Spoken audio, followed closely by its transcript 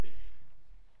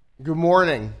Good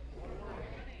morning.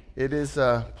 It is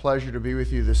a pleasure to be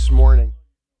with you this morning.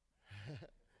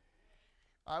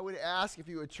 I would ask if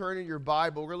you would turn in your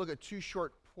Bible. We're going to look at two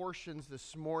short portions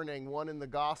this morning, one in the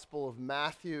Gospel of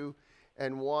Matthew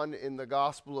and one in the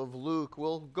Gospel of Luke.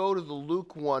 We'll go to the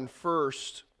Luke one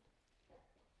first.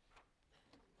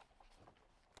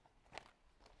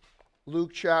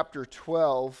 Luke chapter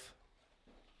 12.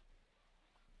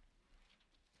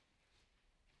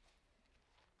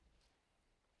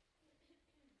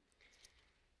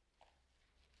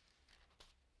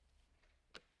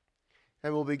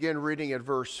 And we'll begin reading at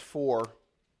verse 4.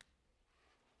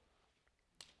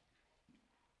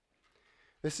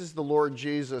 This is the Lord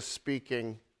Jesus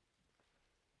speaking.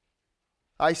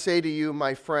 I say to you,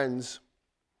 my friends,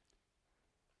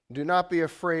 do not be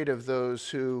afraid of those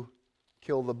who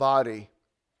kill the body,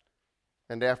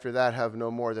 and after that have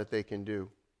no more that they can do.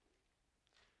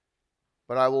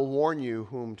 But I will warn you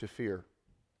whom to fear.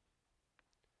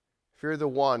 Fear the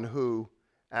one who,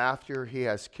 after he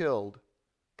has killed,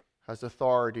 has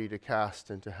authority to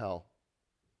cast into hell.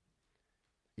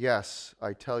 Yes,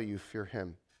 I tell you, fear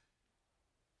him.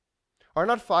 Are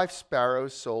not 5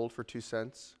 sparrows sold for 2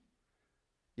 cents?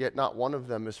 Yet not one of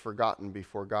them is forgotten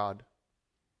before God.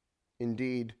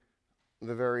 Indeed,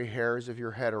 the very hairs of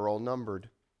your head are all numbered.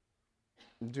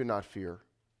 Do not fear.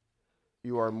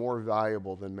 You are more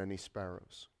valuable than many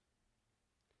sparrows.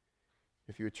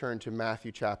 If you would turn to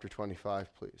Matthew chapter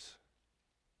 25, please.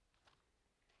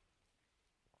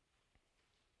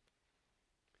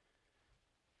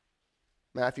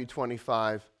 Matthew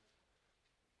 25,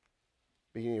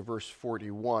 beginning of verse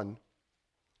 41.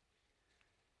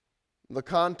 The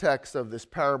context of this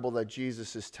parable that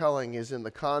Jesus is telling is in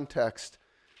the context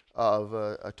of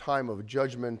a time of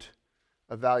judgment,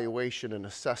 evaluation, and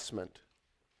assessment.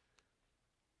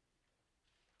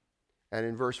 And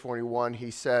in verse 41,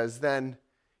 he says, Then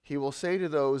he will say to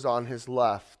those on his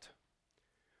left,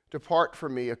 Depart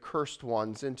from me, accursed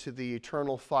ones, into the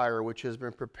eternal fire which has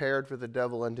been prepared for the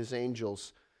devil and his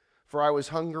angels. For I was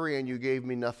hungry, and you gave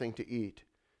me nothing to eat.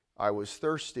 I was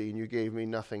thirsty, and you gave me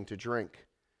nothing to drink.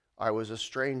 I was a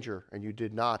stranger, and you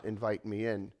did not invite me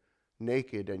in.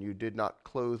 Naked, and you did not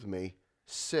clothe me.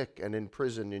 Sick and in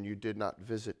prison, and you did not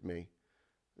visit me.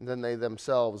 And then they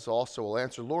themselves also will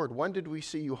answer, Lord, when did we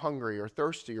see you hungry, or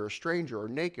thirsty, or a stranger, or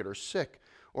naked, or sick,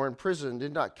 or in prison, and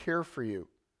did not care for you?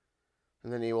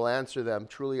 And then he will answer them,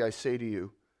 Truly I say to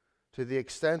you, to the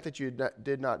extent that you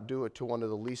did not do it to one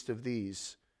of the least of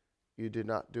these, you did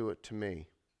not do it to me.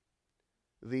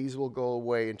 These will go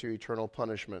away into eternal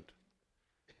punishment,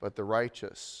 but the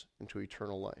righteous into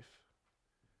eternal life.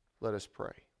 Let us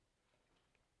pray.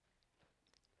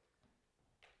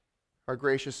 Our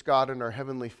gracious God and our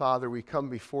heavenly Father, we come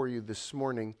before you this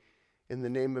morning in the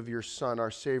name of your Son,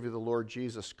 our Savior, the Lord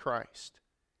Jesus Christ.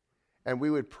 And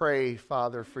we would pray,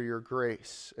 Father, for your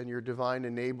grace and your divine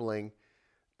enabling,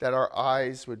 that our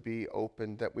eyes would be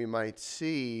opened, that we might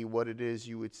see what it is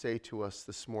you would say to us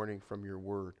this morning from your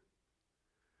word.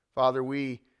 Father,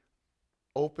 we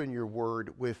open your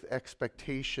word with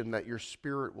expectation that your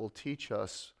Spirit will teach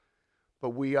us,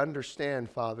 but we understand,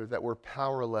 Father, that we're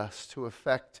powerless to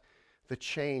effect the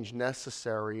change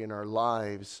necessary in our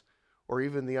lives, or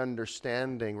even the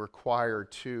understanding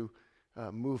required to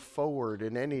move forward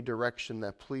in any direction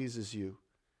that pleases you.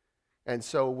 And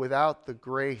so without the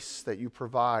grace that you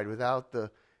provide, without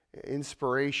the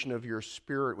inspiration of your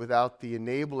Spirit, without the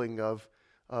enabling of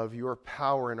your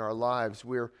power in our lives,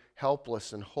 we're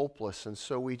helpless and hopeless. And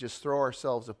so we just throw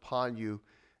ourselves upon you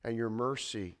and your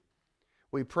mercy.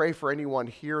 We pray for anyone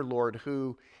here, Lord,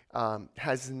 who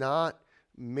has not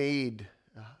made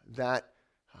that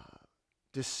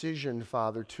decision,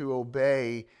 Father, to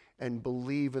obey and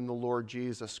believe in the Lord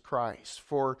Jesus Christ.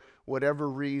 For whatever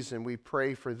reason, we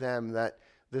pray for them that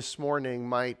this morning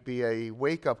might be a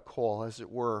wake-up call, as it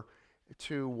were,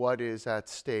 to what is at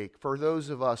stake. For those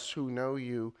of us who know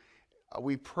you,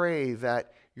 we pray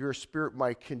that your Spirit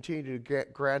might continue to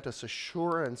grant us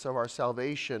assurance of our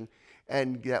salvation,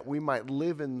 and that we might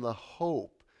live in the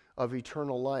hope of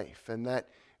eternal life, and that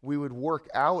we would work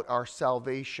out our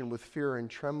salvation with fear and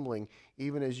trembling,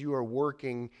 even as you are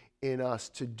working in us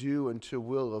to do and to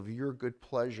will of your good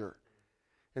pleasure.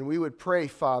 And we would pray,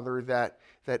 Father, that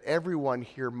everyone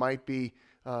here might be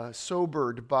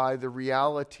sobered by the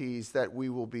realities that we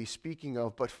will be speaking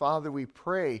of. But Father, we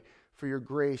pray for your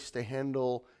grace to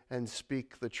handle and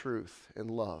speak the truth in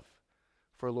love.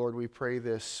 For Lord, we pray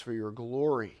this for your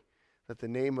glory, that the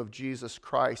name of Jesus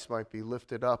Christ might be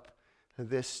lifted up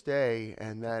this day,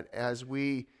 and that as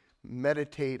we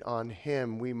meditate on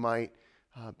him, we might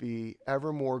be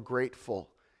ever more grateful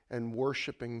and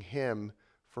worshiping him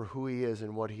for who he is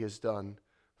and what he has done.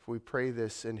 For we pray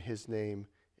this in his name.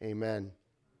 Amen.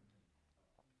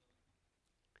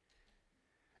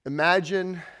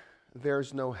 Imagine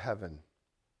there's no heaven.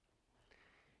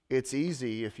 It's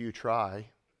easy if you try.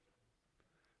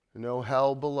 No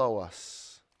hell below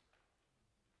us.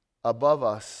 Above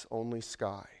us, only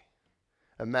sky.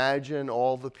 Imagine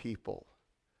all the people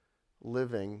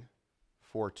living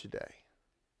for today.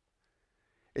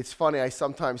 It's funny, I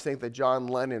sometimes think that John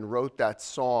Lennon wrote that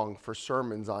song for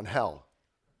sermons on hell,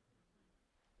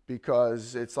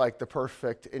 because it's like the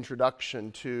perfect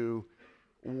introduction to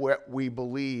what we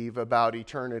believe about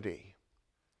eternity.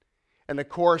 And of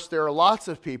course, there are lots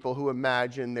of people who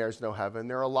imagine there's no heaven.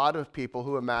 There are a lot of people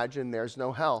who imagine there's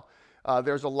no hell.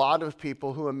 There's a lot of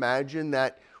people who imagine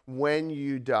that when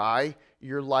you die,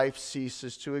 your life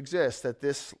ceases to exist, that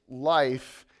this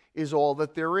life is all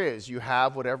that there is. You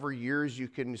have whatever years you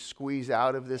can squeeze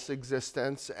out of this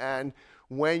existence, and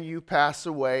when you pass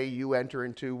away, you enter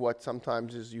into what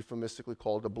sometimes is euphemistically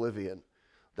called oblivion.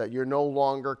 That you're no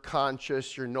longer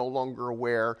conscious, you're no longer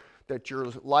aware, that your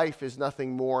life is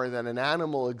nothing more than an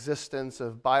animal existence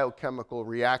of biochemical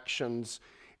reactions,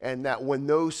 and that when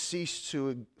those cease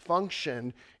to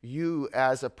function, you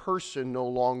as a person no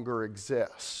longer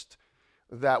exist.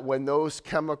 That when those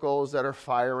chemicals that are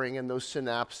firing and those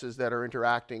synapses that are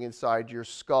interacting inside your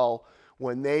skull,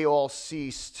 when they all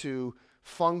cease to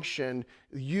function,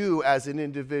 you as an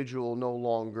individual no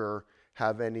longer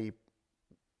have any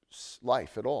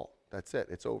life at all. That's it.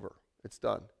 It's over. It's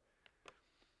done.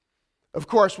 Of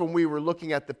course, when we were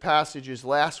looking at the passages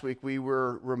last week, we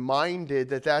were reminded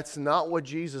that that's not what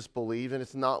Jesus believed and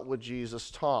it's not what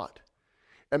Jesus taught.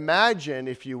 Imagine,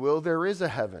 if you will, there is a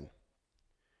heaven.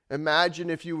 Imagine,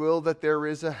 if you will, that there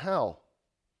is a hell.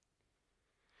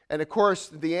 And of course,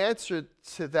 the answer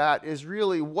to that is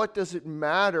really, what does it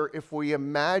matter if we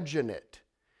imagine it?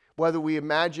 Whether we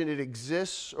imagine it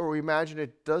exists or we imagine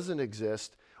it doesn't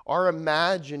exist, our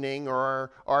imagining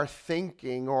or our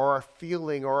thinking or our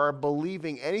feeling or our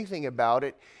believing anything about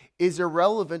it is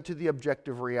irrelevant to the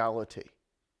objective reality.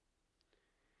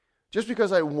 Just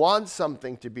because I want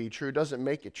something to be true doesn't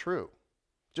make it true.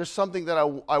 Just something that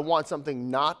I want something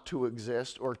not to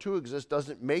exist or to exist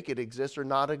doesn't make it exist or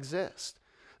not exist.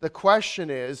 The question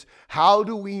is, how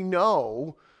do we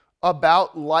know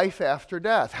about life after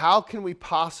death? How can we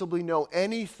possibly know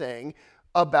anything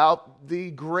about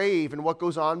the grave and what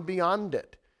goes on beyond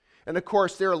it? And of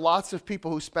course, there are lots of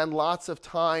people who spend lots of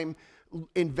time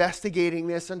investigating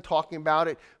this and talking about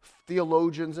it,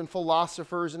 theologians and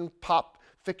philosophers and pop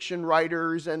fiction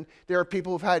writers, and there are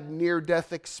people who've had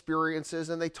near-death experiences,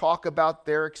 and they talk about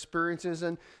their experiences,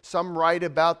 and some write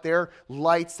about their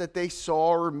lights that they saw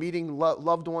or meeting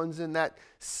loved ones in that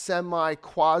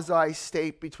semi-quasi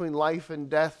state between life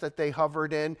and death that they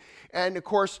hovered in. And of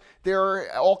course, there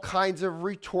are all kinds of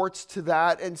retorts to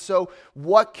that. And so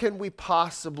what can we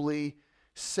possibly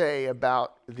say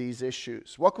about these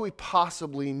issues? What can we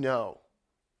possibly know?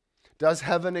 Does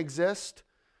heaven exist?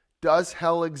 Does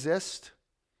hell exist?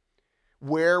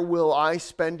 Where will I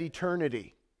spend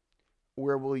eternity?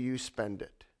 Where will you spend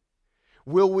it?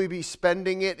 Will we be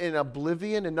spending it in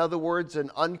oblivion? In other words, an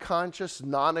unconscious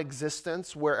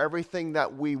non-existence where everything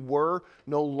that we were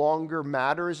no longer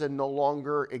matters and no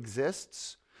longer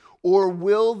exists? Or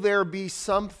will there be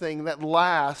something that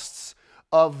lasts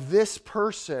of this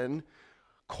person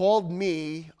called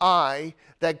me, I,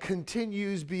 that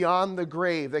continues beyond the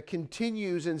grave, that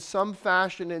continues in some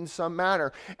fashion, in some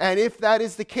manner? And if that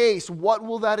is the case, what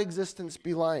will that existence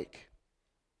be like?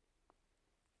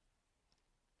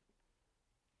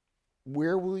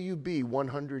 Where will you be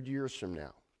 100 years from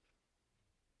now?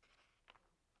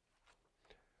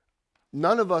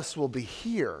 None of us will be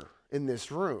here in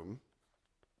this room,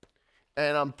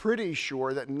 and I'm pretty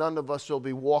sure that none of us will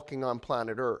be walking on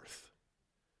planet Earth.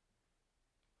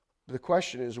 The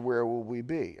question is, where will we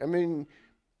be? I mean,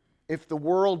 if the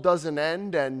world doesn't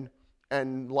end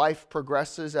and life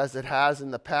progresses as it has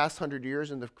in the past 100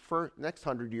 years and the next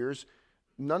 100 years,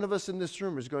 none of us in this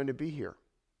room is going to be here.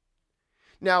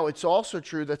 Now, it's also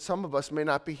true that some of us may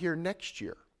not be here next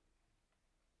year.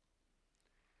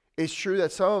 It's true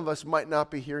that some of us might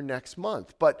not be here next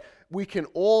month, but we can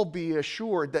all be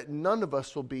assured that none of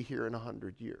us will be here in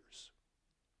 100 years.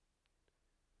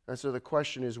 And so the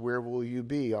question is, where will you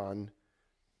be on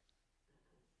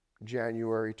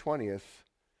January 20th,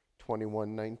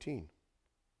 2119?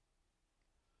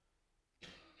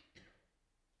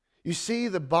 You see,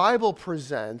 the Bible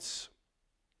presents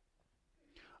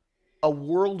a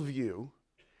worldview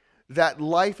that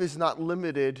life is not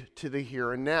limited to the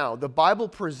here and now. The Bible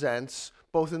presents,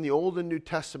 both in the Old and New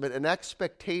Testament, an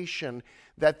expectation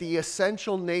that the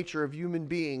essential nature of human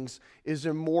beings is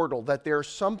immortal, that there's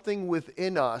something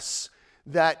within us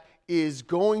that is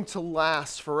going to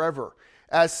last forever.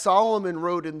 As Solomon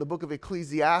wrote in the book of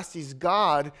Ecclesiastes,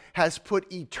 God has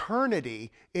put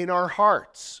eternity in our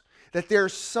hearts. That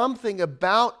there's something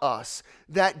about us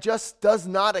that just does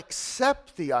not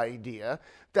accept the idea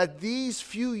that these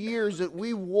few years that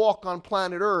we walk on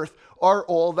planet Earth are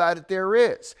all that there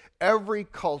is. Every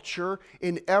culture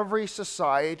in every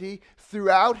society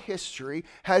throughout history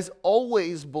has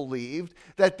always believed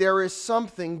that there is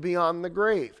something beyond the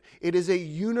grave. It is a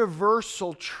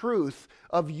universal truth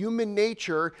of human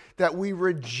nature that we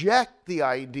reject the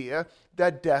idea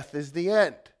that death is the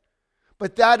end.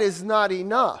 But that is not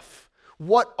enough.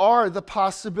 What are the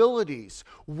possibilities?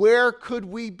 Where could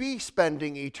we be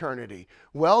spending eternity?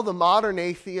 Well, the modern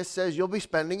atheist says you'll be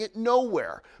spending it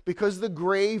nowhere because the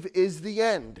grave is the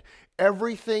end.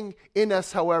 Everything in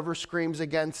us, however, screams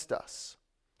against us,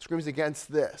 screams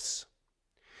against this.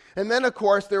 And then, of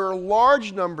course, there are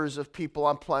large numbers of people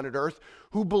on planet Earth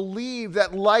who believe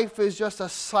that life is just a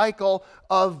cycle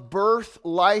of birth,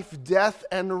 life, death,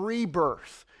 and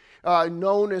rebirth.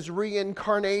 Known as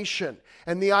reincarnation,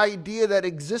 and the idea that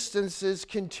existences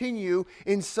continue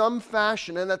in some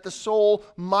fashion and that the soul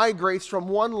migrates from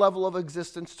one level of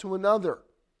existence to another.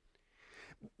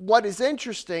 What is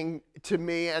interesting to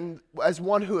me, and as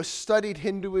one who has studied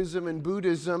Hinduism and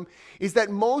Buddhism, is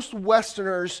that most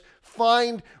Westerners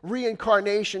find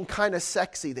reincarnation kind of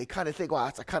sexy. They kind of think, wow,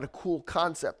 that's a kind of cool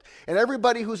concept. And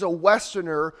everybody who's a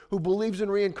Westerner who believes in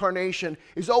reincarnation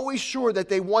is always sure that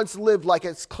they once lived like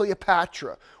it's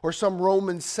Cleopatra or some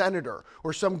Roman senator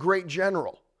or some great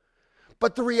general.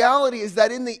 But the reality is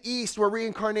that in the East, where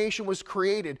reincarnation was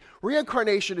created,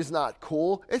 reincarnation is not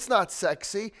cool, it's not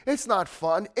sexy, it's not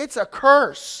fun, it's a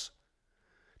curse.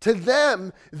 To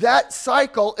them, that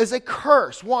cycle is a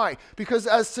curse. Why? Because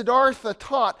as Siddhartha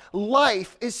taught,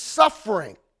 life is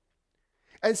suffering.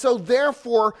 And so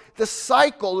therefore, the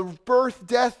cycle of birth,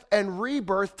 death, and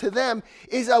rebirth to them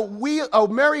is a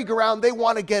merry-go-round they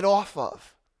want to get off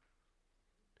of.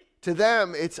 To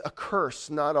them, it's a curse,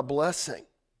 not a blessing.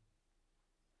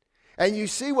 And you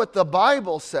see what the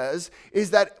Bible says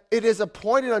is that it is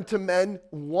appointed unto men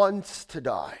once to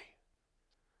die.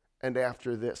 And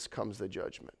after this comes the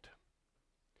judgment.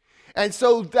 And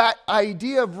so that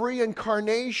idea of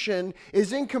reincarnation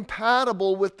is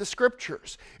incompatible with the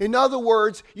Scriptures. In other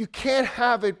words, you can't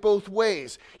have it both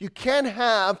ways. You can't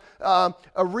have a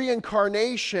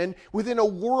reincarnation within a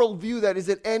worldview that is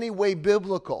in any way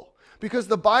biblical. Because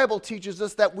the Bible teaches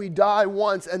us that we die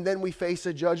once and then we face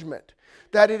a judgment.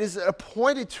 That it is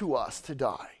appointed to us to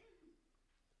die.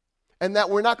 And that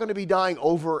we're not going to be dying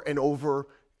over and over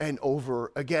and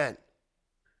over again.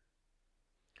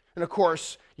 And of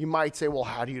course, you might say, well,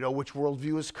 how do you know which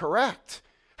worldview is correct?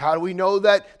 How do we know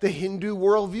that the Hindu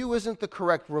worldview isn't the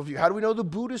correct worldview? How do we know the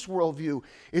Buddhist worldview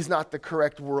is not the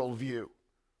correct worldview?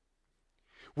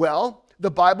 Well,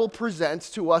 the Bible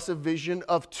presents to us a vision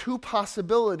of two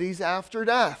possibilities after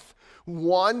death.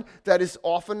 One that is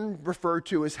often referred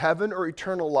to as heaven or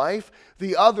eternal life.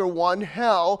 The other one,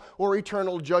 hell or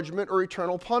eternal judgment or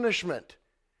eternal punishment.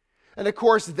 And of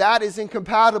course, that is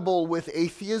incompatible with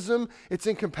atheism. It's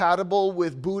incompatible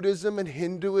with Buddhism and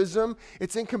Hinduism.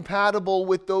 It's incompatible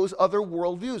with those other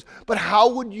worldviews. But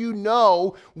how would you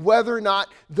know whether or not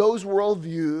those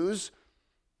worldviews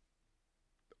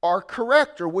are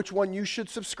correct or which one you should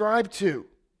subscribe to?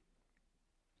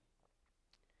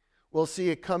 Well, see,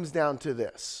 it comes down to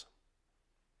this.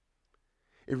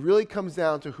 It really comes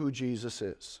down to who Jesus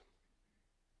is.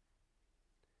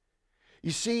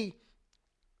 You see,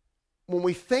 when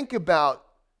we think about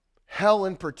hell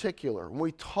in particular, when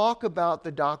we talk about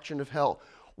the doctrine of hell,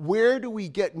 where do we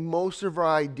get most of our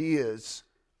ideas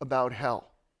about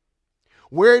hell?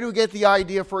 Where do we get the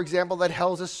idea, for example, that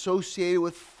hell is associated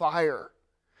with fire?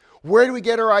 Where do we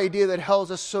get our idea that hell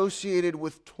is associated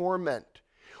with torment?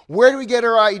 Where do we get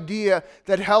our idea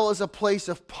that hell is a place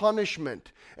of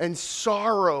punishment and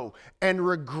sorrow and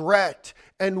regret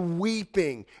and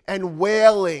weeping and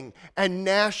wailing and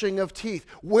gnashing of teeth?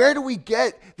 Where do we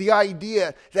get the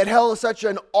idea that hell is such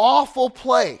an awful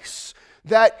place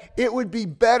that it would be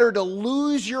better to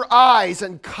lose your eyes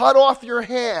and cut off your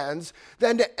hands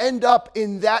than to end up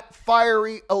in that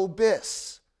fiery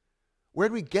abyss? Where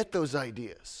do we get those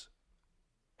ideas?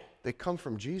 They come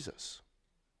from Jesus.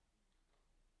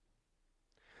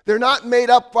 They're not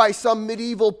made up by some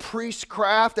medieval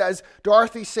priestcraft. As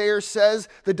Dorothy Sayers says,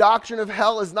 the doctrine of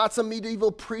hell is not some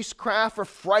medieval priestcraft for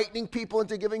frightening people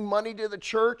into giving money to the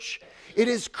church. It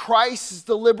is Christ's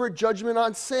deliberate judgment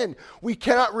on sin. We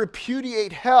cannot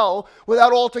repudiate hell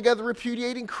without altogether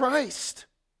repudiating Christ.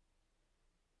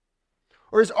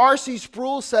 Or as R.C.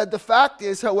 Sproul said, the fact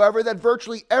is, however, that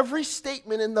virtually every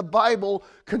statement in the Bible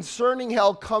concerning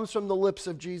hell comes from the lips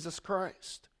of Jesus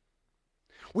Christ.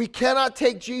 We cannot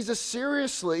take Jesus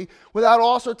seriously without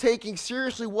also taking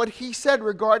seriously what he said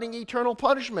regarding eternal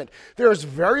punishment. There is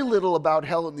very little about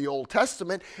hell in the Old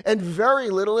Testament and very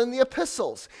little in the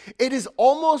epistles. It is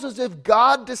almost as if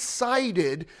God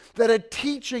decided that a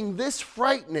teaching this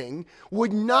frightening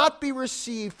would not be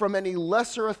received from any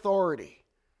lesser authority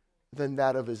than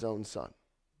that of his own Son.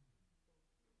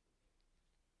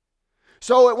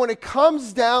 So when it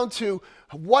comes down to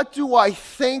what do I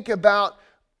think about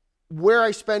where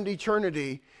I spend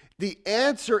eternity, the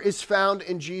answer is found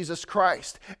in Jesus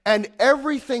Christ. And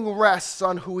everything rests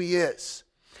on who he is.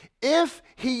 If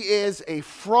he is a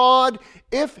fraud,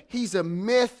 if he's a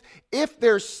myth, if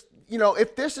there's,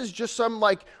 if this is just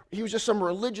he was just some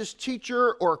religious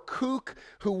teacher or kook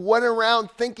who went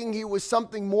around thinking he was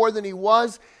something more than he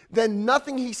was, then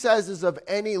nothing he says is of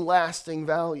any lasting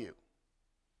value.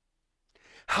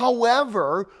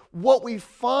 However, what we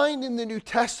find in the New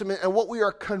Testament and what we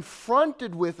are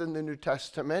confronted with in the New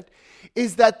Testament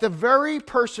is that the very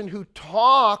person who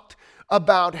talked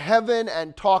about heaven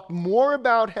and talked more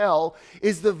about hell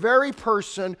is the very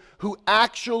person who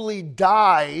actually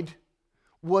died,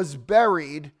 was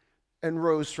buried, and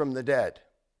rose from the dead.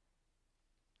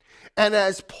 And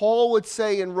as Paul would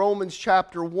say in Romans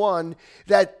chapter 1,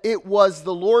 that it was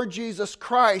the Lord Jesus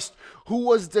Christ who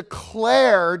was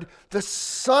declared the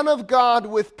Son of God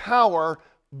with power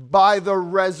by the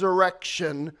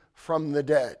resurrection from the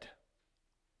dead.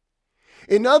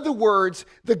 In other words,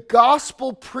 the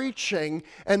gospel preaching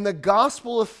and the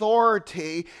gospel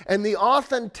authority and the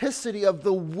authenticity of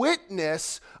the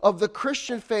witness of the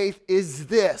Christian faith is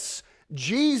this: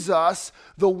 Jesus,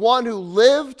 the one who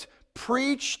lived,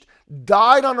 preached,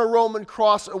 died on a Roman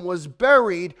cross and was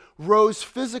buried, rose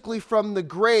physically from the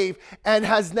grave, and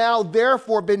has now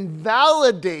therefore been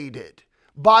validated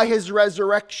by his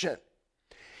resurrection.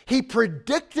 He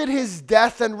predicted his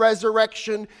death and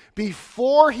resurrection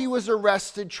before he was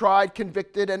arrested, tried,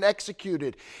 convicted, and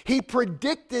executed. He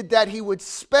predicted that he would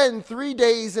spend 3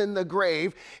 days in the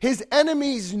grave. His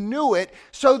enemies knew it,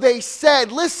 so they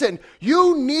said, listen,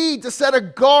 you need to set a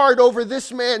guard over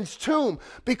this man's tomb,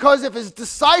 because if his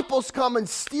disciples come and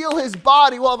steal his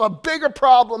body, we'll have a bigger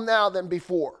problem now than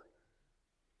before.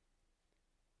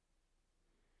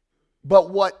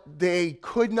 But what they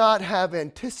could not have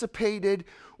anticipated,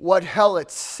 what hell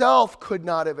itself could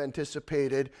not have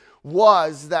anticipated,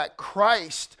 was that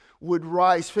Christ would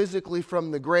rise physically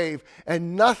from the grave,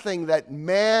 and nothing that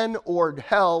man or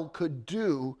hell could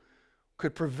do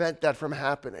could prevent that from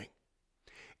happening.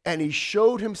 And he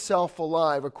showed himself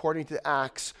alive, according to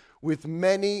Acts, with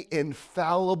many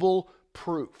infallible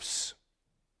proofs.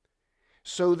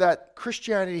 So that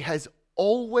Christianity has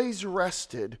always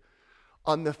rested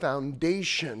on the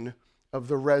foundation of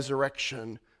the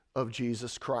resurrection of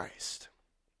Jesus Christ.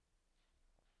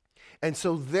 And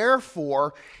so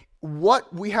therefore,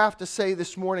 what we have to say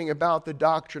this morning about the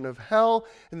doctrine of hell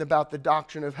and about the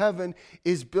doctrine of heaven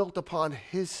is built upon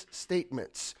his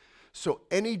statements. So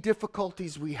any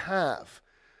difficulties we have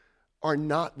are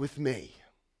not with me.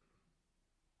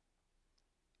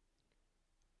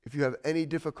 If you have any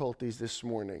difficulties this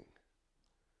morning,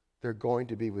 they're going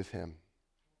to be with him.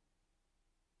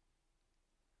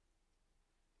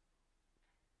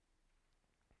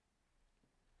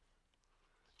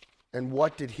 And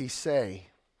what did he say?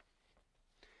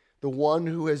 The one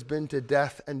who has been to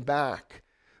death and back,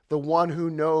 the one who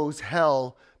knows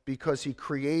hell because he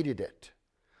created it,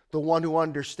 the one who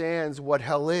understands what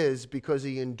hell is because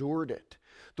he endured it,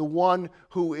 the one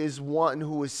who is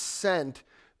sent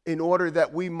in order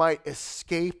that we might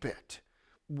escape it.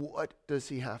 What does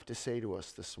he have to say to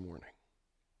us this morning?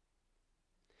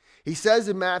 He says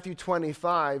in Matthew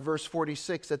 25, verse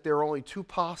 46, that there are only two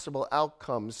possible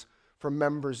outcomes for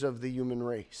members of the human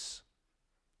race.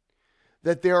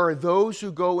 That there are those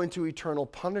who go into eternal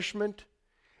punishment,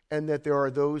 and that there are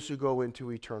those who go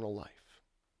into eternal life.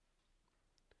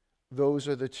 Those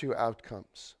are the two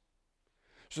outcomes.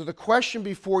 So the question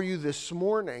before you this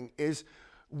morning is,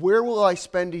 where will I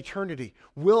spend eternity?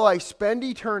 Will I spend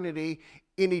eternity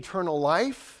in eternal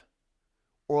life,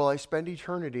 or will I spend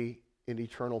eternity in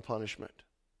eternal punishment?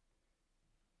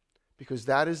 Because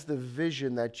that is the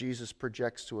vision that Jesus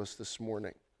projects to us this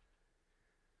morning.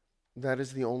 That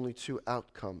is the only two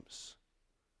outcomes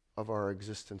of our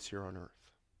existence here on earth.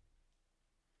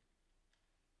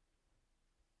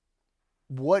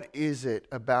 What is it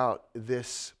about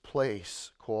this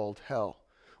place called hell?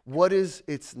 What is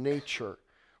its nature?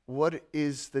 What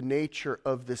is the nature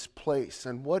of this place?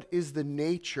 And what is the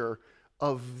nature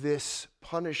of this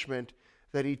punishment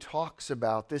that he talks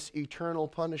about, this eternal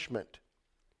punishment?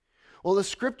 Well, the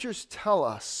scriptures tell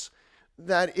us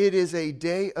that it is a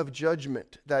day of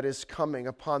judgment that is coming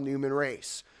upon the human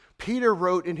race. Peter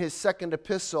wrote in his second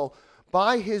epistle,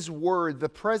 "By his word, the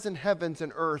present heavens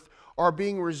and earth are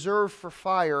being reserved for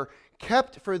fire,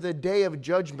 kept for the day of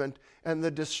judgment and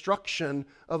the destruction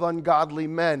of ungodly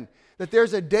men." That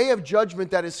there's a day of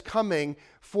judgment that is coming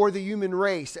for the human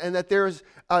race, and that there's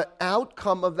an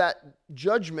outcome of that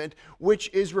judgment which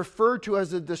is referred to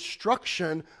as the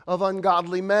destruction of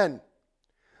ungodly men.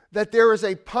 That there is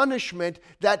a punishment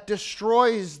that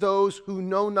destroys those who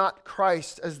know not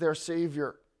Christ as their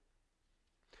Savior.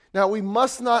 Now, we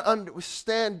must not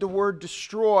understand the word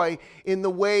destroy in the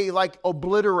way like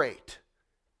obliterate.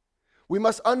 We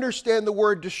must understand the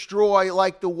word destroy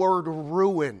like the word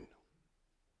ruin.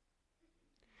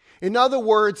 In other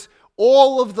words,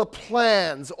 all of the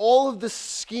plans, all of the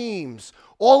schemes,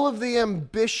 all of the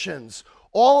ambitions,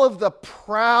 all of the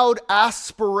proud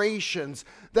aspirations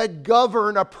that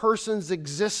govern a person's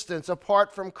existence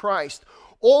apart from Christ,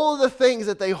 all of the things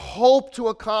that they hope to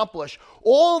accomplish,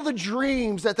 all the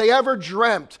dreams that they ever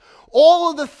dreamt,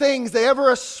 all of the things they ever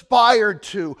aspired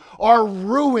to are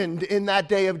ruined in that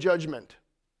day of judgment.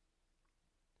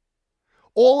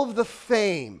 All of the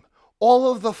fame,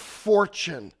 all of the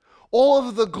fortune, all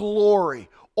of the glory,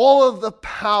 all of the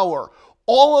power,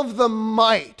 all of the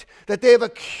might that they have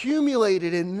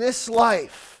accumulated in this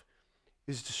life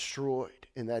is destroyed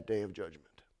in that day of judgment.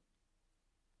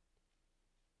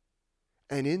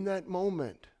 And in that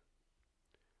moment,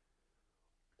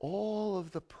 all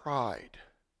of the pride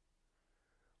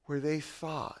where they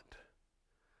thought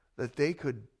that they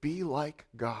could be like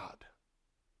God,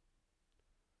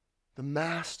 the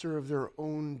master of their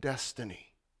own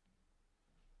destiny,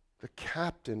 the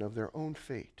captain of their own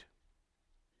fate,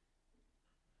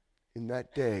 in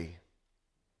that day,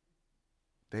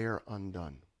 they are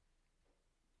undone.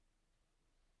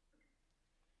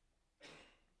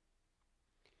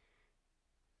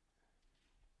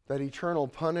 That eternal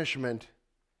punishment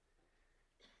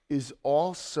is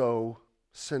also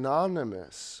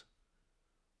synonymous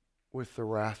with the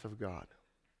wrath of God.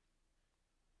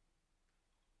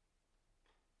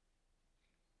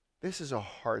 This is a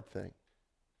hard thing.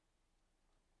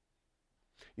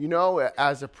 You know,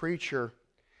 as a preacher,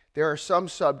 there are some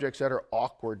subjects that are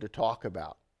awkward to talk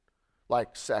about,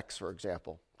 like sex, for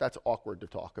example. That's awkward to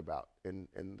talk about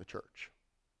in the church.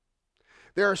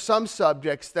 There are some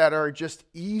subjects that are just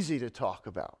easy to talk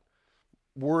about.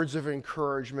 Words of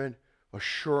encouragement,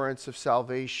 assurance of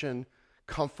salvation,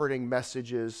 comforting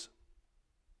messages.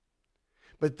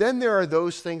 But then there are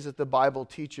those things that the Bible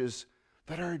teaches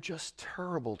that are just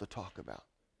terrible to talk about.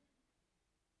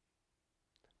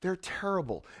 They're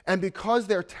terrible. And because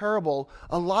they're terrible,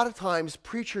 a lot of times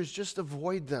preachers just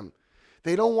avoid them.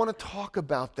 They don't want to talk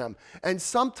about them. And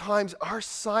sometimes our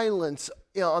silence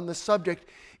on the subject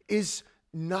is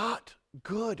not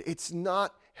good. It's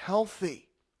not healthy.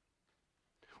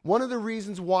 One of the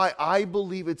reasons why I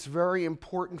believe it's very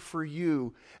important for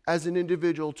you as an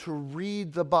individual to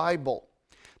read the Bible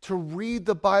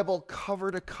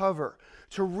cover to cover,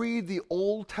 to read the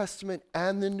Old Testament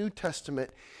and the New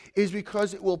Testament, is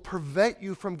because it will prevent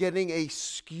you from getting a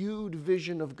skewed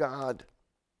vision of God.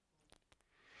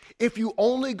 If you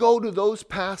only go to those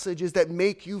passages that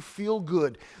make you feel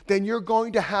good, then you're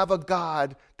going to have a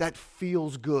God that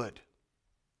feels good.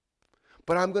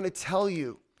 But I'm going to tell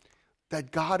you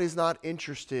that God is not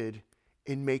interested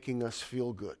in making us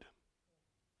feel good.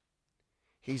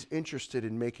 He's interested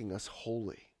in making us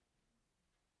holy.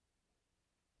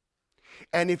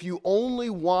 And if you only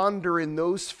wander in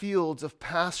those fields of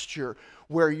pasture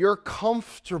where you're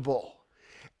comfortable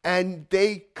and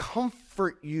they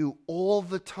comfort you all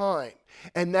the time,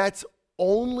 and that's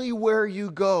only where you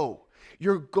go,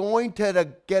 you're going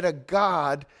to get a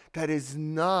God that is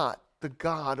not the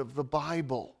God of the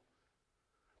Bible.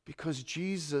 Because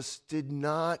Jesus did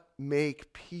not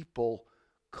make people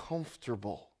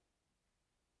comfortable.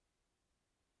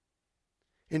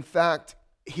 In fact,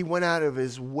 he went out of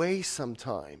his way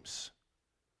sometimes,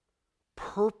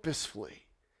 purposefully,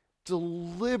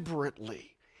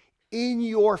 deliberately, in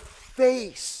your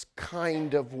face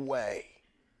kind of way,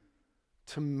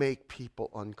 to make people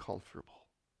uncomfortable.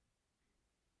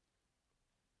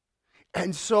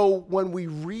 And so when we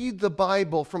read the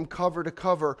Bible from cover to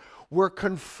cover, we're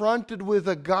confronted with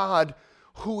a God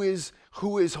who is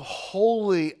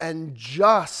holy and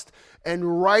just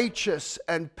and righteous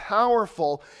and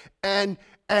powerful and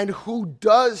who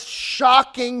does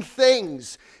shocking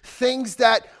things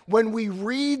that when we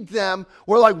read them,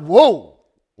 we're like,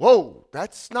 whoa,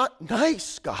 that's not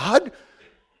nice, God.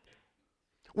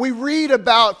 We read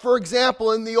about, for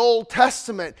example, in the Old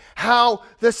Testament, how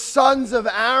the sons of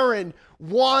Aaron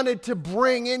wanted to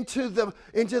bring into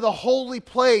the holy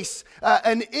place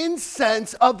an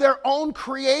incense of their own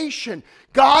creation.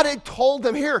 God had told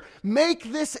them, here,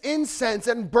 make this incense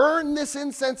and burn this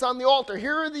incense on the altar.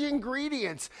 Here are the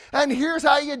ingredients, and here's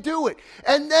how you do it.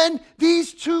 And then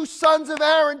these two sons of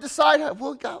Aaron decide,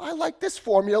 well, I like this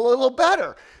formula a little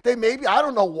better. I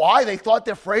don't know why, they thought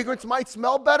their fragrance might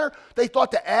smell better. They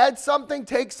thought to add something,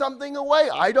 take something away.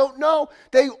 I don't know.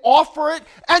 They offer it,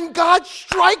 and God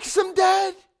strikes them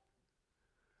dead.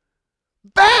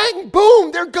 Bang,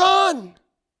 boom, they're gone.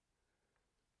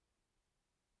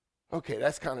 Okay,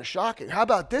 that's kind of shocking. How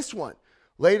about this one?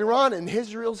 Later on in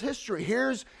Israel's history,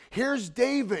 here's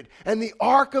David, and the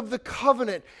Ark of the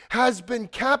Covenant has been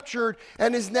captured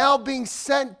and is now being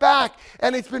sent back,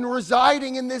 and it's been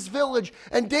residing in this village,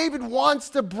 and David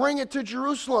wants to bring it to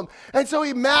Jerusalem. And so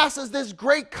he masses this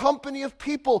great company of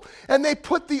people, and they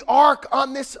put the Ark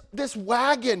on this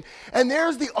wagon, and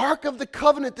there's the Ark of the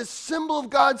Covenant, the symbol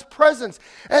of God's presence,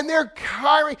 and they're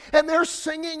carrying, and they're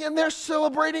singing, and they're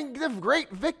celebrating the great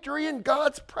victory in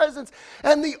God's presence,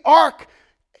 and the Ark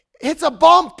hits a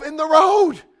bump in the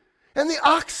road, and the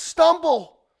ox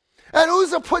stumble. And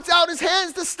Uzzah puts out his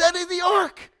hands to steady the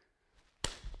ark.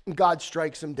 And God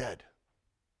strikes him dead.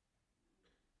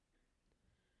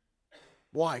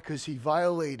 Why? Because he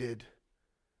violated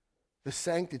the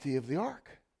sanctity of the ark.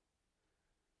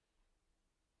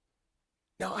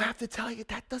 Now, I have to tell you,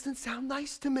 that doesn't sound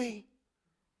nice to me.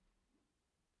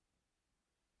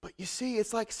 But you see,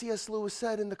 it's like C.S. Lewis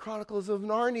said in the Chronicles of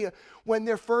Narnia, when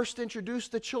they're first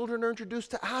introduced, the children are introduced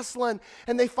to Aslan,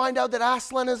 and they find out that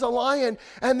Aslan is a lion,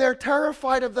 and they're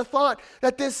terrified of the thought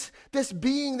that this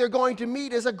being they're going to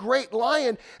meet is a great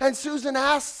lion. And Susan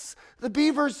asks the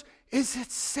beavers, is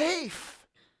it safe?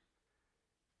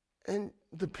 And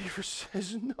the beaver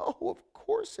says, no, of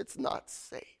course it's not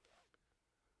safe.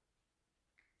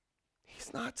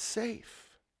 He's not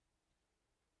safe,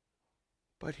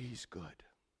 but he's good.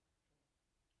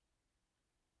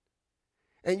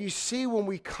 And you see, when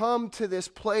we come to this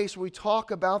place, we talk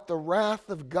about the wrath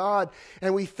of God,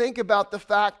 and we think about the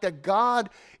fact that God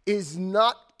is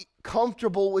not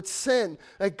comfortable with sin,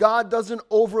 that God doesn't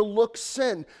overlook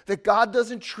sin, that God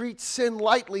doesn't treat sin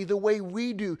lightly the way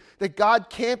we do, that God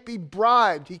can't be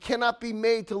bribed, he cannot be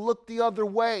made to look the other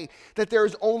way, that there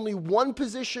is only one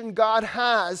position God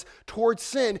has towards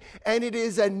sin, and it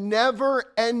is a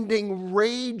never-ending,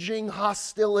 raging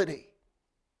hostility.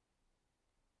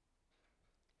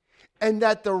 And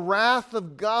that the wrath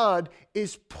of God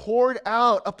is poured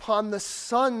out upon the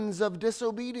sons of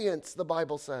disobedience, the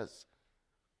Bible says.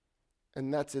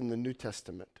 And that's in the New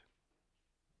Testament.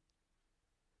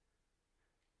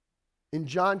 In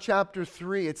John chapter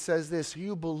 3, it says this, he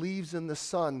who believes in the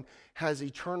Son has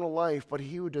eternal life, but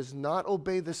he who does not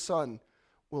obey the Son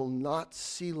will not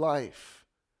see life,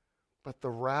 but the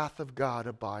wrath of God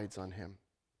abides on him.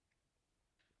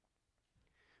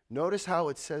 Notice how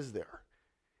it says there.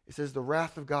 It says the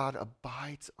wrath of God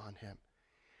abides on him.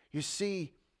 You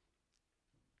see,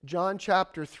 John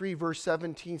chapter 3 verse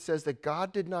 17 says that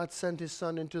God did not send his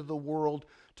Son into the world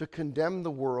to condemn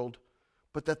the world,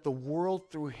 but that the world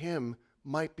through him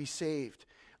might be saved.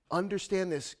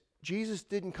 Understand this. Jesus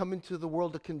didn't come into the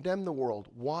world to condemn the world.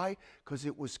 Why? Because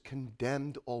it was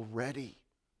condemned already.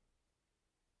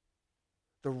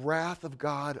 The wrath of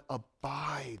God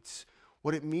abides.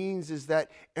 What it means is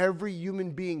that every human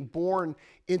being born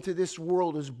into this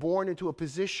world is born into a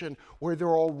position where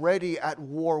they're already at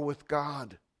war with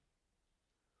God.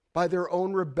 By their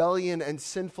own rebellion and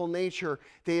sinful nature,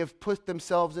 they have put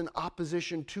themselves in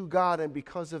opposition to God, and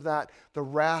because of that, the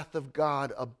wrath of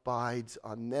God abides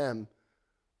on them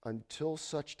until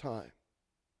such time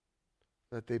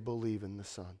that they believe in the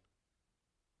Son.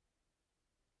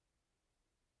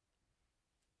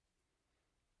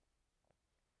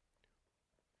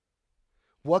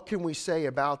 What can we say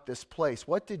about this place?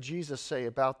 What did Jesus say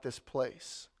about this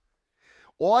place?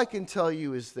 All I can tell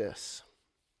you is this,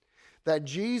 that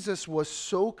Jesus was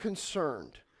so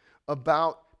concerned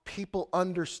about people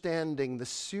understanding the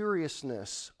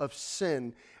seriousness of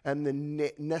sin and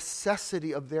the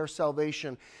necessity of their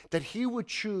salvation, that he would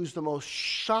choose the most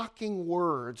shocking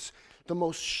words, the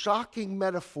most shocking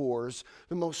metaphors,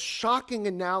 the most shocking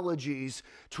analogies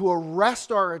to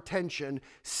arrest our attention,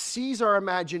 seize our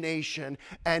imagination,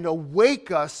 and awake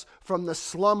us from the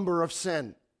slumber of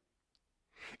sin.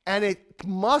 And it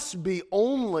must be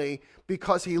only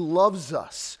because he loves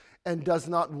us and does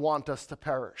not want us to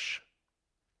perish.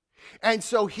 And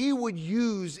so he would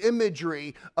use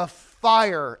imagery of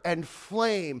fire and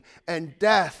flame and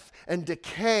death and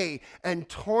decay and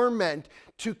torment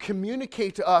to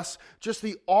communicate to us just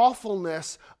the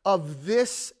awfulness of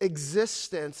this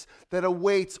existence that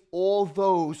awaits all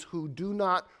those who do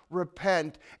not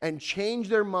repent and change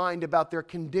their mind about their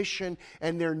condition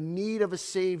and their need of a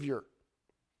Savior.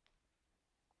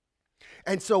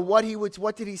 And so what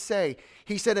did he say?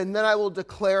 He said, and then I will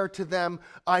declare to them,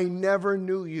 I never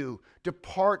knew you.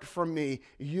 Depart from me,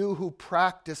 you who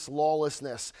practice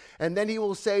lawlessness. And then he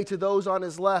will say to those on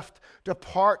his left,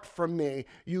 depart from me,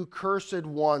 you cursed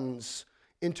ones,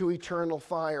 into eternal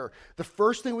fire. The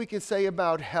first thing we can say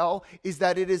about hell is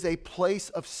that it is a place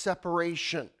of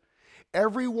separation.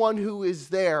 Everyone who is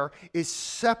there is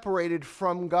separated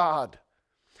from God.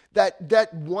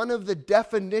 That one of the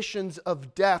definitions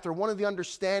of death, or one of the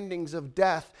understandings of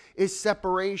death, is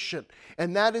separation.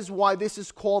 And that is why this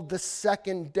is called the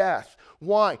second death.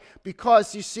 Why?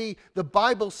 Because, you see, the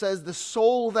Bible says the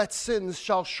soul that sins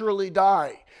shall surely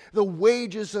die. The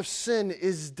wages of sin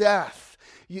is death.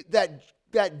 That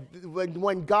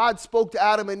when God spoke to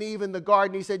Adam and Eve in the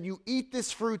garden, he said, you eat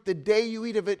this fruit, the day you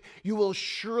eat of it, you will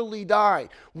surely die.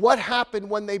 What happened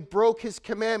when they broke his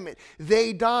commandment?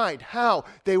 They died. How?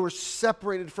 They were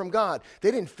separated from God.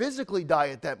 They didn't physically die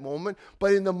at that moment,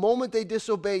 but in the moment they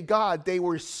disobeyed God, they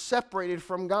were separated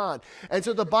from God. And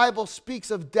so the Bible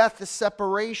speaks of death as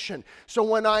separation. So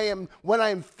when I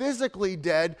am physically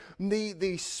dead,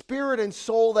 the spirit and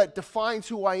soul that defines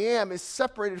who I am is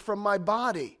separated from my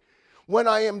body. When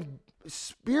I am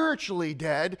spiritually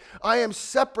dead, I am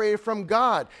separated from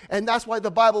God. And that's why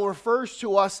the Bible refers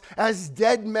to us as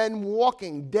dead men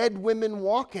walking, dead women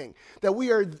walking. That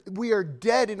we are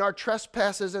dead in our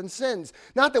trespasses and sins.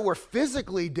 Not that we're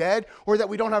physically dead or that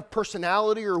we don't have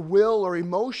personality or will or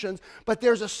emotions, but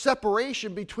there's a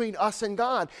separation between us and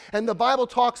God. And the Bible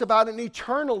talks about an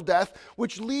eternal death,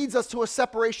 which leads us to a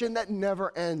separation that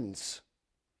never ends.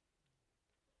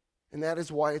 And that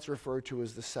is why it's referred to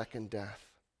as the second death.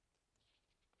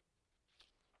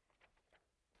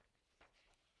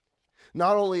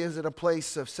 Not only is it a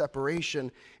place of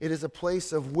separation, it is a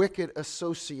place of wicked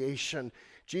association.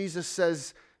 Jesus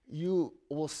says, he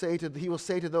will say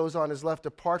to those on his left,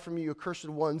 depart from me, you accursed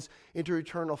ones, into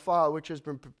eternal fire, which has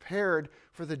been prepared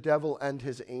for the devil and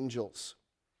his angels.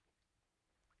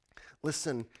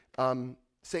 Listen,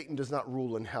 Satan does not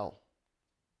rule in hell.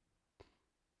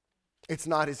 It's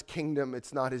not his kingdom.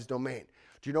 It's not his domain.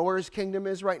 Do you know where his kingdom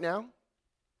is right now?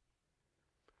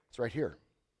 It's right here.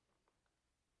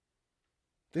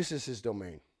 This is his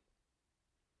domain.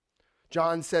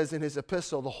 John says in his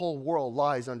epistle, the whole world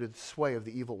lies under the sway of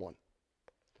the evil one,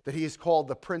 that he is called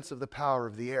the prince of the power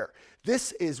of the air.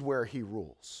 This is where he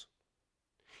rules.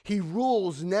 He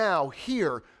rules now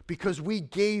here because we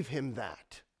gave him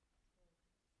that.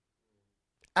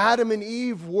 Adam and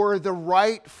Eve were the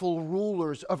rightful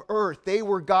rulers of earth. They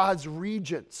were God's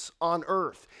regents on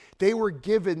earth. They were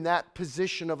given that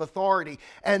position of authority,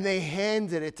 and they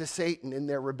handed it to Satan in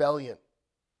their rebellion.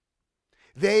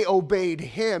 They obeyed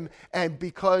him, and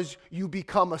because you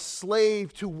become a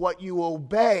slave to what you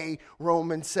obey,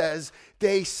 Romans says,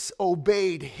 they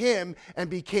obeyed him and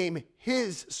became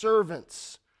his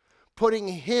servants, putting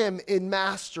him in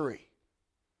mastery.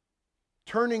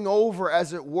 Turning over,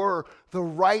 as it were, the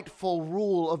rightful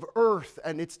rule of earth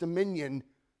and its dominion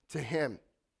to him.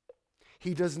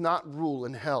 He does not rule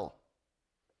in hell,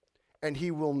 and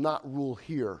he will not rule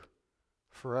here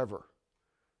forever.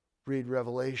 Read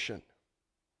Revelation.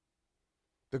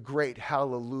 The great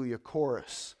hallelujah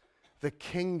chorus. The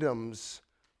kingdoms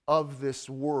of this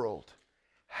world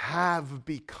have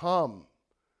become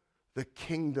the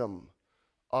kingdom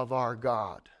of our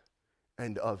God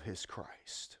and of his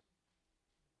Christ.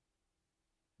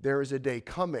 There is a day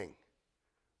coming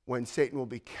when Satan will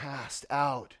be cast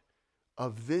out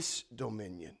of this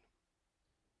dominion.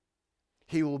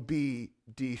 He will be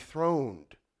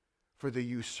dethroned for the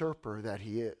usurper that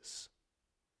he is.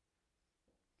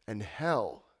 And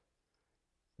hell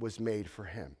was made for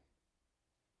him.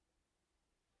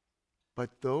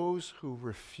 But those who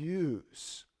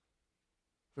refuse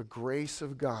the grace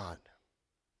of God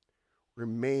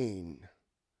remain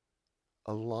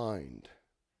aligned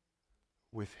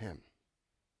with him.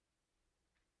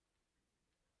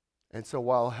 And so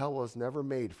while hell was never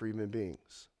made for human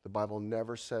beings, the Bible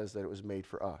never says that it was made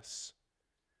for us.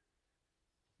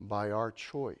 By our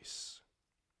choice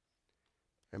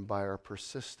and by our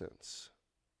persistence,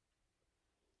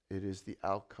 it is the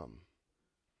outcome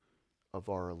of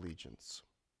our allegiance.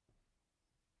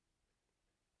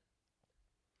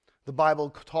 The Bible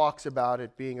talks about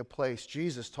it being a place,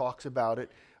 Jesus talks about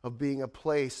it, of being a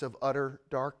place of utter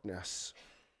darkness,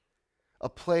 a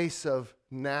place of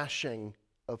gnashing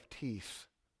of teeth.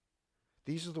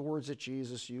 These are the words that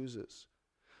Jesus uses.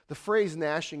 The phrase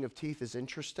gnashing of teeth is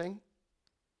interesting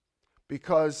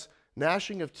because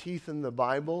gnashing of teeth in the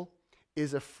Bible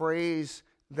is a phrase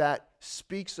that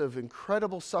speaks of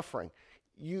incredible suffering.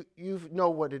 You know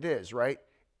what it is, right?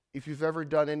 If you've ever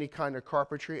done any kind of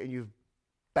carpentry and you've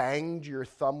banged your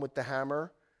thumb with the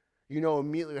hammer, you know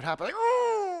immediately what happens.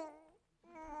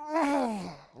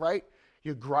 Like, right?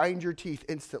 You grind your teeth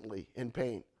instantly in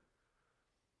pain.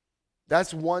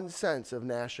 That's one sense of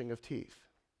gnashing of teeth.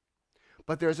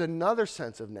 But there's another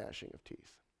sense of gnashing of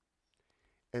teeth,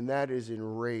 and that is in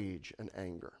rage and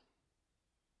anger.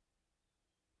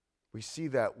 We see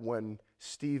that when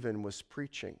Stephen was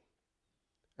preaching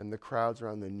and the crowds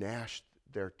around them gnashed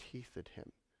their teeth at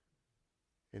him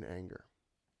in anger.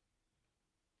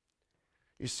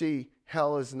 You see,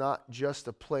 hell is not just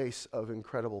a place of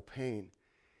incredible pain.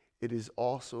 It is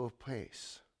also a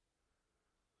place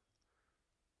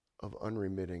of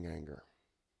unremitting anger.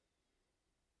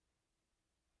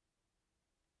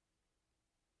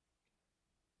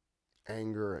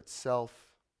 Anger at self,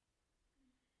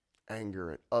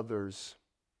 anger at others,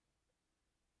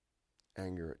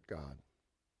 anger at God.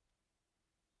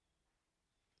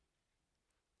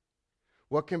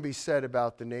 What can be said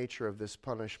about the nature of this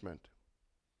punishment?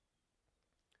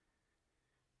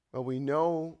 Well, we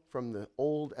know from the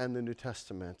Old and the New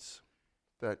Testaments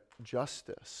that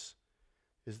justice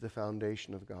is the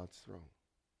foundation of God's throne.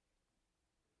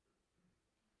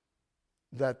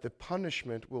 That the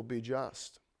punishment will be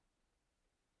just.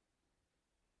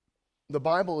 The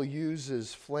Bible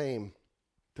uses flame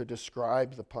to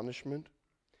describe the punishment.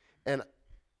 And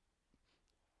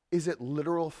is it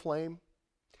literal flame?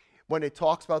 When it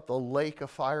talks about the lake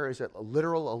of fire, is it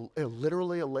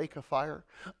literally a lake of fire?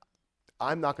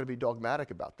 I'm not going to be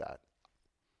dogmatic about that.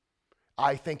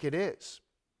 I think it is.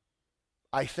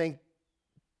 I think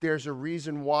there's a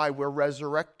reason why we're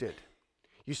resurrected.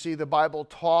 You see, the Bible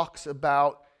talks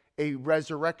about a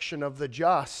resurrection of the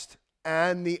just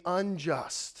and the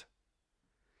unjust.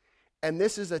 And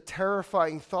this is a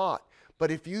terrifying thought.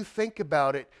 But if you think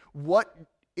about it, what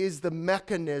is the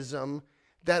mechanism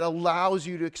that allows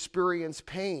you to experience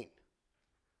pain?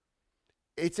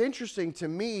 It's interesting to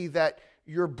me that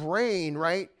your brain,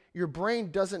 right? Your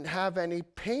brain doesn't have any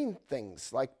pain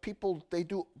things. Like people, they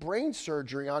do brain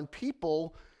surgery on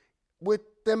people with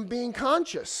them being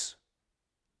conscious.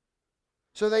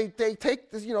 So they take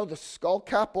this, the skull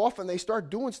cap off and they start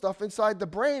doing stuff inside the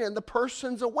brain and the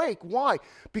person's awake. Why?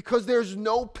 Because there's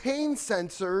no pain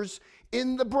sensors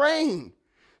in the brain.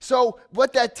 So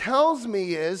what that tells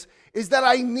me is that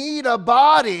I need a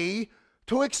body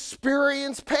to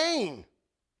experience pain.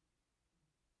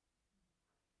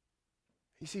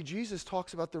 You see, Jesus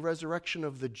talks about the resurrection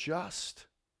of the just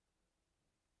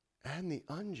and the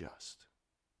unjust.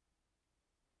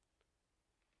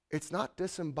 It's not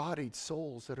disembodied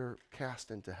souls that are cast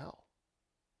into hell.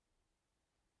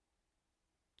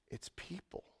 It's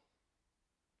people.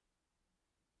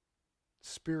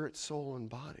 Spirit, soul, and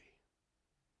body.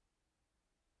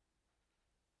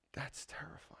 That's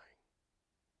terrifying.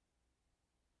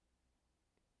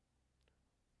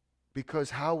 Because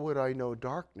how would I know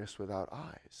darkness without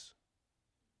eyes?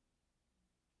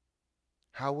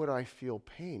 How would I feel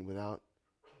pain without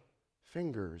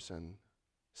fingers and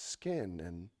skin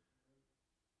and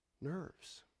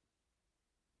nerves?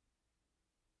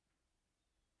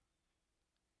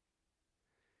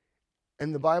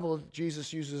 In the Bible,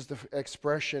 Jesus uses the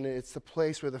expression, it's the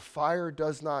place where the fire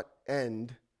does not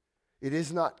end, it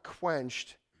is not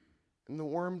quenched, and the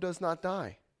worm does not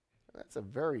die. That's a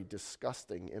very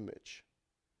disgusting image.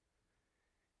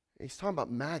 He's talking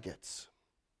about maggots.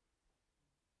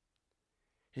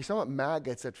 He's talking about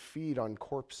maggots that feed on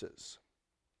corpses.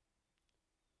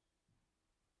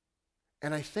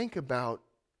 And I think about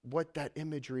what that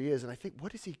imagery is, and I think,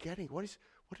 what is he getting? What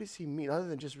does he mean? Other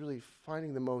than just really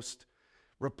finding the most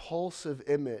repulsive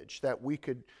image that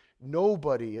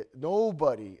nobody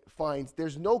finds.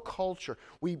 There's no culture.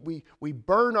 We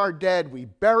burn our dead, we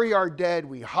bury our dead,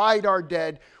 we hide our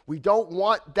dead. We don't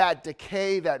want that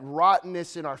decay, that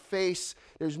rottenness in our face.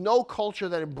 There's no culture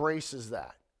that embraces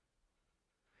that.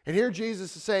 And here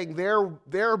Jesus is saying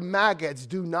their maggots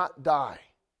do not die.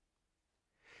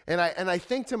 And I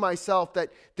think to myself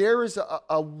that there is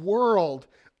a world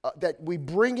that we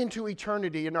bring into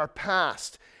eternity in our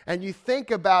past. And you think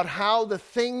about how the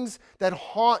things that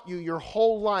haunt you your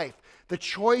whole life, the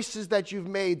choices that you've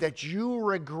made that you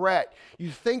regret.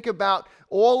 You think about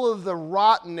all of the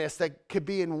rottenness that could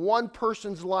be in one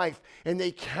person's life, and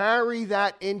they carry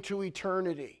that into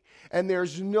eternity. And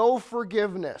there's no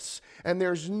forgiveness, and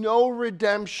there's no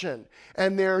redemption,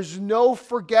 and there's no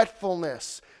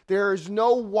forgetfulness. There is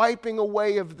no wiping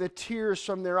away of the tears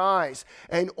from their eyes.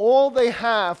 And all they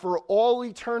have for all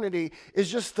eternity is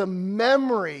just the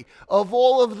memory of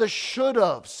all of the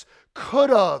should-haves,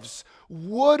 could-haves,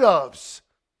 would-haves.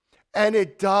 And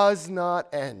it does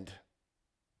not end.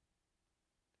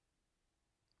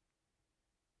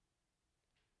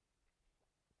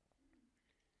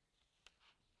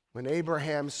 When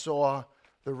Abraham saw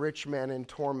the rich man in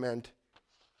torment,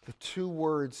 the two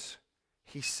words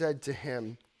he said to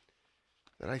him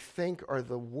that I think are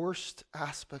the worst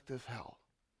aspect of hell.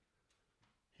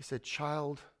 He said,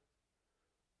 "Child,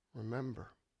 remember."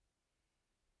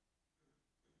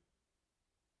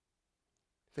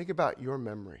 Think about your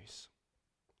memories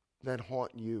that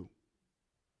haunt you.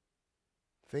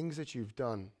 Things that you've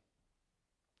done.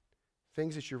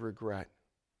 Things that you regret.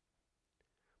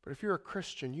 But if you're a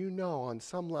Christian, you know on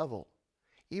some level,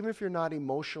 even if you're not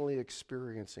emotionally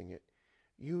experiencing it,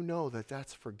 you know that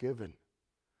that's forgiven,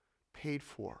 paid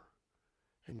for.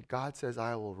 And God says,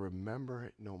 I will remember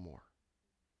it no more.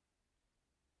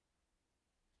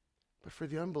 But for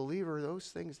the unbeliever, those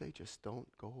things, they just don't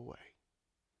go away.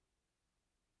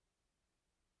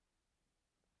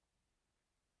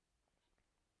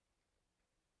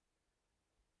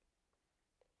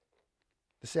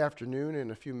 This afternoon, in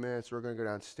a few minutes, we're going to go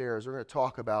downstairs. We're going to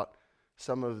talk about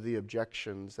some of the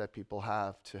objections that people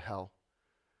have to hell.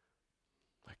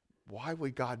 Like, why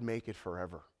would God make it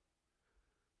forever?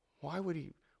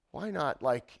 Why not,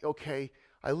 like, okay,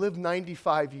 I lived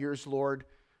 95 years, Lord.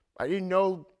 I didn't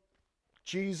know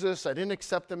Jesus. I didn't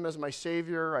accept him as my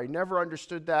Savior. I never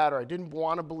understood that, or I didn't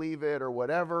want to believe it, or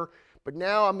whatever. But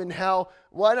now I'm in hell.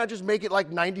 Why not just make it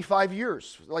like 95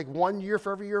 years? Like 1 year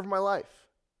for every year of my life?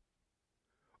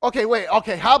 Okay, wait,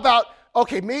 okay, how about,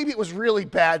 maybe it was really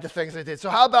bad, the things I did. So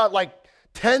how about like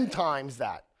 10 times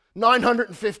that?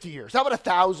 950 years. How about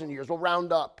 1,000 years? We'll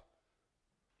round up.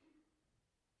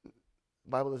 The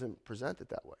Bible doesn't present it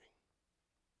that way.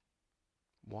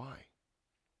 Why?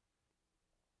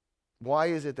 Why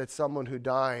is it that someone who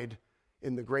died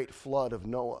in the great flood of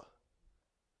Noah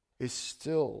is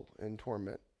still in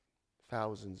torment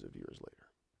thousands of years later?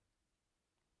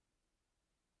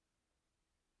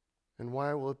 And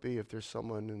why will it be if there's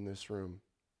someone in this room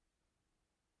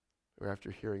who,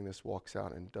 after hearing this, walks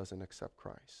out and doesn't accept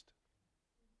Christ?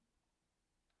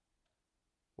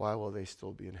 Why will they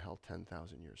still be in hell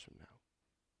 10,000 years from now?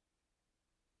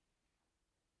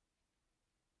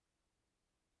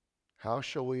 How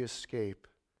shall we escape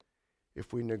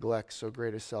if we neglect so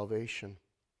great a salvation?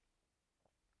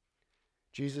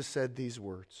 Jesus said these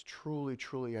words, "Truly,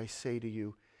 truly, I say to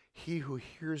you, he who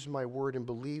hears my word and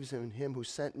believes in him who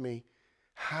sent me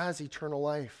has eternal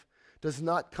life, does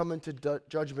not come into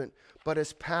judgment, but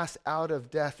has passed out of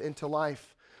death into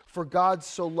life. For God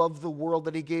so loved the world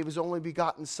that he gave his only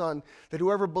begotten Son, that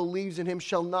whoever believes in him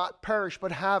shall not perish,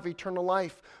 but have eternal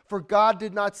life. For God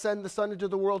did not send the Son into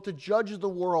the world to judge the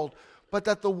world, but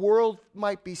that the world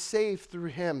might be saved through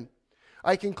him."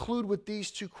 I conclude with these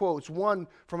two quotes, one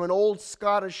from an old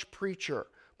Scottish preacher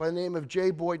by the name of J.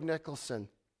 Boyd Nicholson.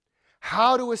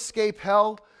 How to escape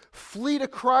hell? Flee to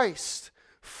Christ.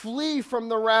 Flee from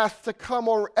the wrath to come,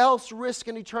 or else risk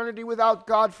an eternity without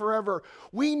God forever.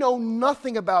 We know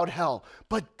nothing about hell,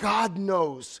 but God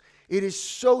knows. It is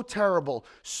so terrible,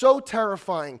 so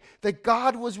terrifying, that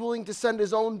God was willing to send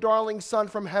his own darling Son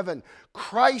from heaven.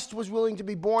 Christ was willing to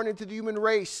be born into the human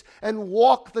race and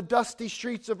walk the dusty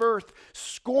streets of earth,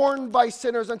 scorned by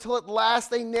sinners, until at last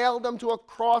they nailed him to a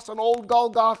cross on old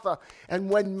Golgotha. And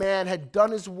when man had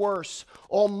done his worst,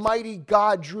 Almighty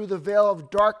God drew the veil of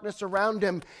darkness around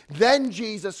him. Then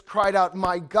Jesus cried out,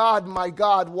 my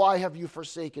God, why have you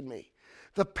forsaken me?"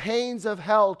 The pains of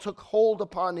hell took hold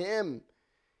upon him.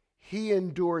 He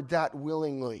endured that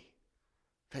willingly,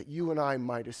 that you and I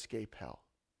might escape hell.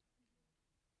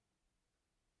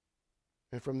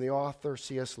 And from the author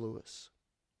C.S. Lewis,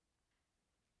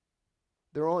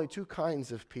 there are only two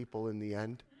kinds of people in the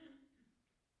end.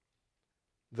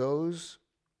 Those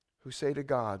who say to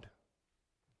God,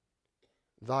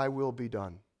 "Thy will be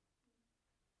done."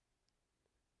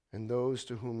 And those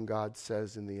to whom God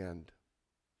says in the end,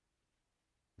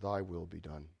 "Thy will be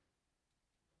done."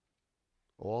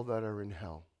 All that are in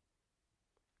hell,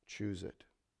 choose it.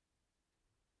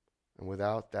 And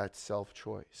without that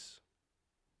self-choice,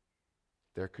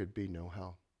 there could be no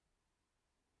hell.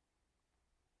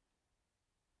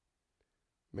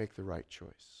 Make the right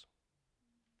choice.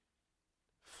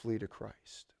 flee to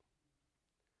Christ.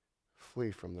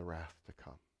 Flee from the wrath to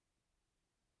come.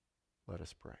 Let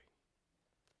us pray.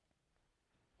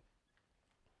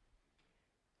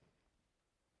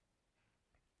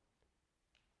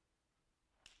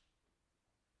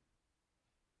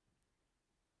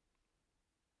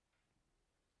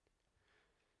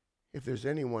 If there's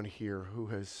anyone here who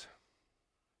has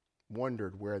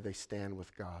wondered where they stand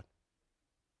with God,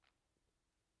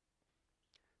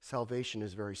 salvation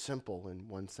is very simple in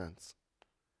one sense.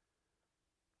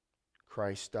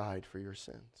 Christ died for your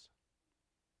sins.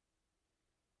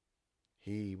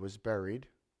 He was buried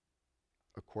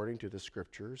according to the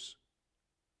Scriptures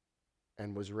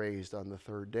and was raised on the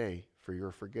third day for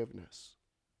your forgiveness.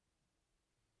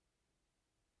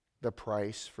 The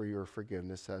price for your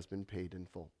forgiveness has been paid in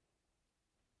full.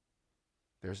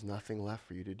 There's nothing left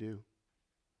for you to do.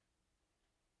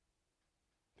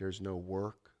 There's no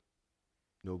work,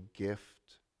 no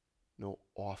gift, no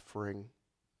offering,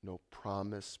 no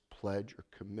promise, pledge, or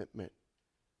commitment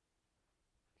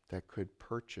that could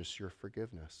purchase your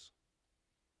forgiveness.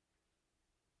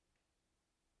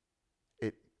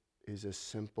 It is as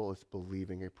simple as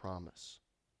believing a promise.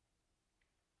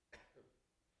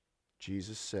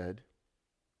 Jesus said,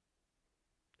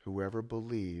 "Whoever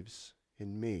believes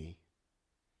in me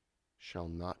shall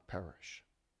not perish."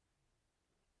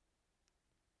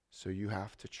 So you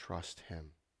have to trust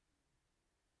him.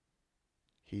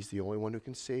 He's the only one who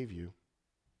can save you.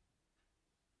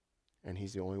 And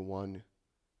he's the only one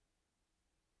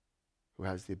who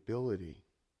has the ability,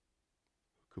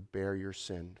 who could bear your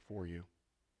sin for you.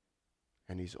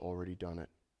 And he's already done it.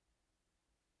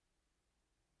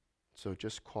 So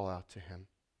just call out to him.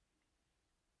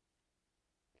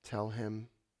 Tell him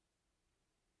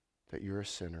that you're a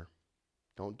sinner.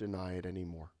 Don't deny it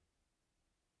anymore.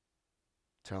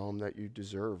 Tell him that you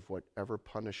deserve whatever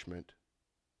punishment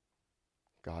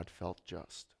God felt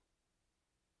just.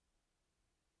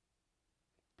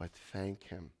 But thank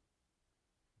him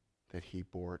that he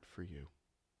bore it for you.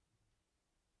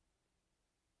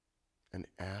 And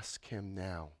ask him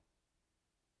now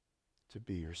to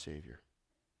be your Savior.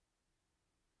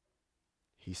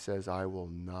 He says, "I will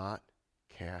not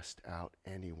cast out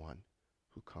anyone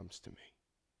who comes to me."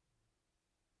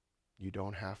 You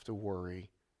don't have to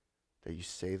worry that you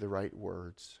say the right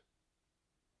words,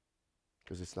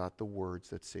 because it's not the words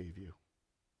that save you.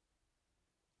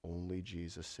 Only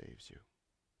Jesus saves you.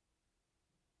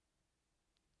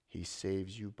 He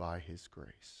saves you by his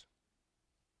grace.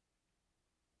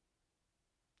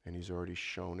 And he's already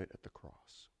shown it at the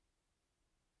cross.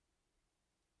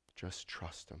 Just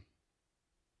trust him.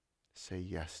 Say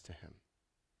yes to him.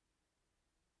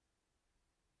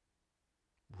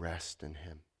 Rest in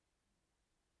him.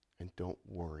 And don't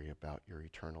worry about your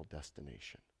eternal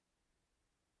destination.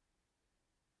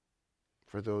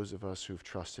 For those of us who've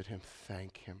trusted him,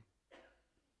 thank him.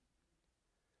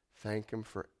 Thank him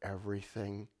for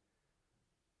everything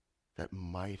that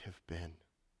might have been,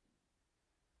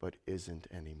 but isn't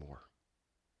anymore.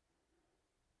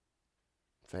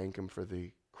 Thank him for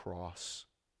the cross.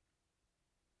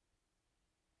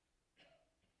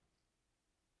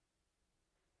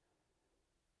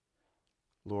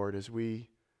 Lord, as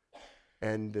we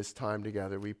end this time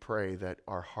together, we pray that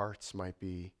our hearts might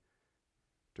be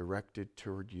directed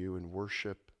toward you in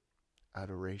worship,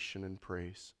 adoration, and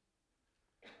praise.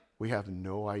 We have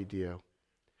no idea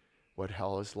what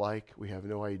hell is like. We have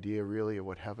no idea really of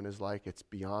what heaven is like. It's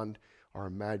beyond our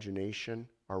imagination,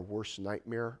 our worst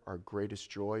nightmare, our greatest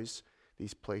joys.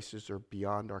 These places are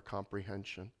beyond our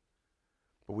comprehension.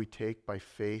 But we take by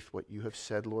faith what you have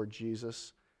said, Lord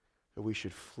Jesus, that we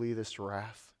should flee this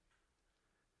wrath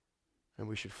and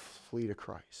we should flee to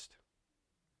Christ.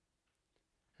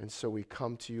 And so we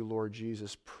come to you, Lord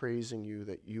Jesus, praising you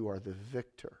that you are the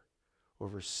victor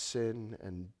over sin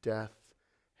and death,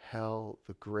 hell,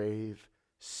 the grave,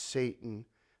 Satan.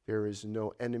 There is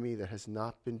no enemy that has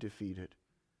not been defeated.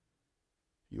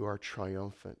 You are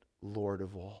triumphant, Lord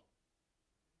of all.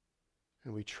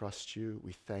 And we trust you,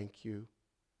 we thank you,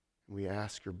 and we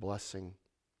ask your blessing.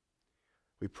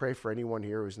 We pray for anyone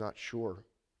here who's not sure.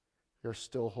 They're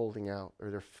still holding out, or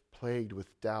they're plagued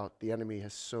with doubt the enemy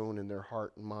has sown in their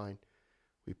heart and mind.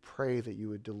 We pray that you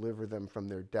would deliver them from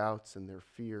their doubts and their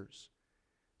fears,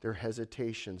 their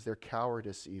hesitations, their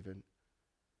cowardice even,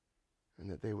 and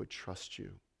that they would trust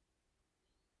you.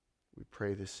 We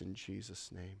pray this in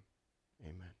Jesus' name.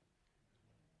 Amen.